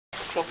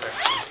flop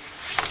action.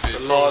 The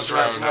large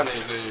amount of money.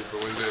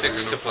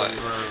 6 to play.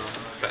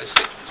 Better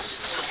 6.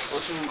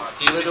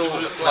 You little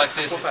like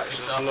this flop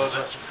action. Large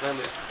action.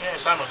 Yeah,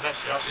 Samuel's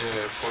next year.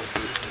 Yeah,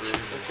 possibly.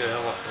 Okay, I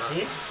want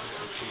that.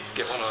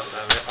 Get one else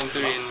out of it. I'm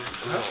doing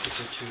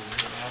 17.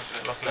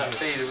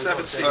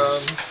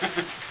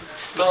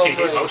 No,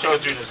 I was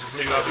doing this.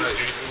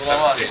 Well, I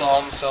like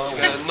Dharm, so I'm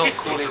going to not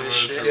call him this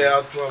shit. Yeah,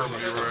 I'd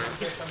probably right.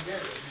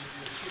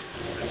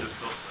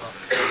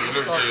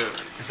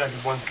 There's only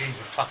one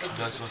geezer fucking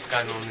knows what's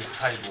going on this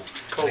table.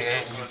 Cool. It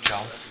ain't you,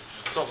 Joel.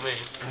 It's not me.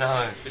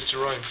 No. It's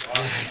Jerome.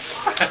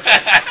 Yes.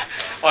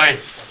 Oi,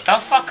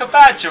 don't fuck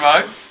about,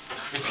 Jerome.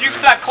 If you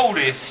flat call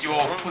this, you're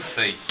a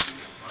pussy.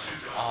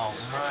 Oh,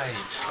 mate.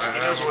 He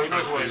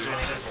knows what he's doing.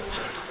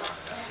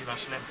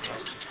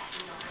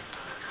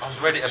 I was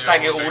ready to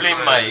bang it all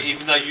in, mate,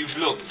 even though you've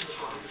looked.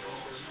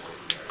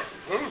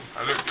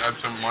 I looked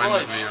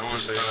absent-mindedly, I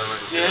wasn't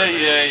Yeah.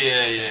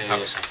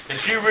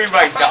 If you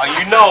re-raised that,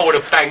 you know I would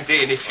have banged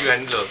it in if you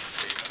hadn't looked.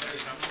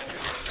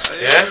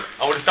 Yeah?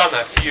 I would have done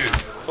that for you.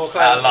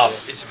 Out of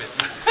love. It's a bit.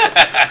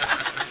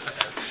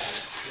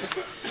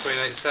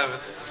 387.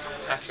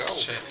 Happy to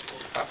check.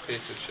 happy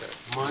to check.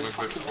 My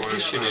fucking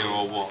position here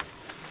or what?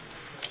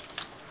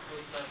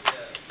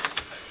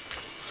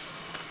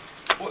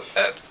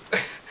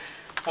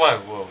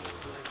 Whoa.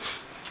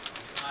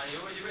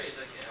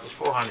 It's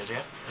 400,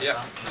 yeah?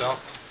 Yeah, done.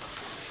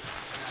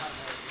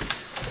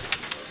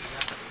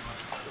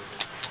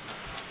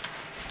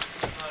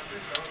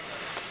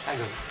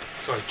 Hang on.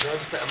 Sorry,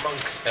 Joe's a bit of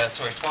monkey.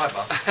 Sorry,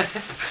 fibre.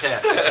 Yeah,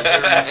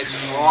 it's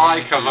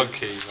like a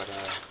monkey, but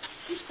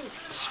he's the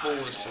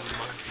smallest of the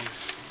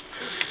monkeys.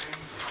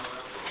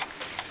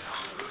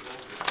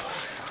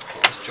 Okay,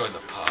 let's join the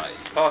party.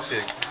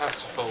 Partying, had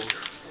to fold.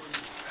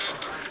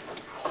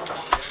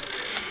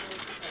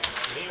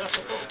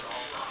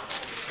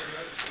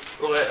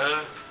 Right,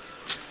 9.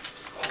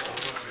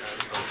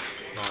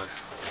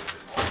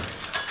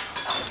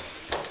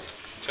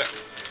 Check.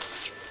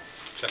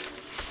 Check.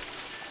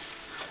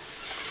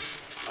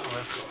 oh, I've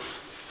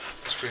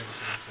got Screen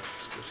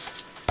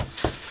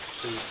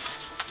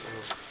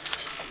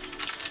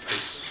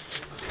Peace.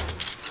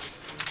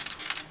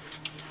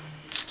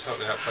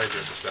 Totally outplayed you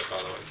in this bet, by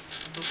the way.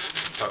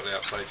 Totally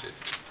outplayed you.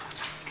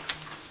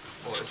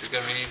 what, is it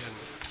going to be even?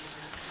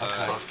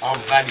 Okay, I'm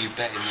value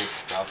betting this,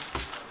 bruv.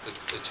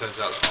 It turns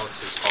out that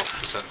odds is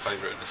 0.5%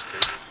 favourite in this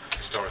game,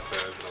 historically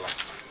over the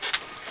last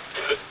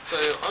So,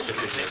 I'm going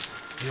to 15 years.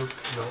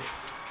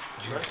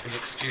 You have to be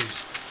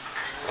excused.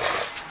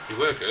 You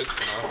were good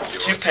when I offered you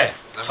Two odds. pair,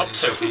 Then top when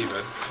you two. took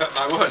even,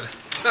 I won.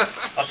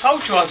 I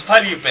told you I was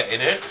value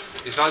betting it.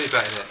 He's value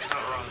betting it.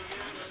 Not wrong.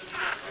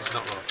 He's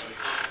not wrong.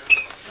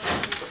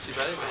 What's he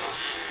value?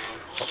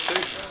 Top 2.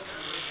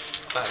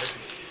 That is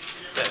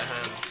better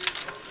hand.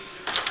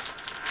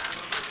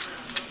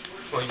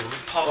 Well, you want me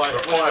to pass Right, for a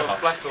fiver?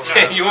 black or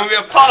Yeah, you want me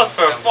to pass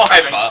for a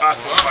fiver?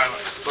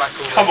 black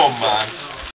or Come on, man.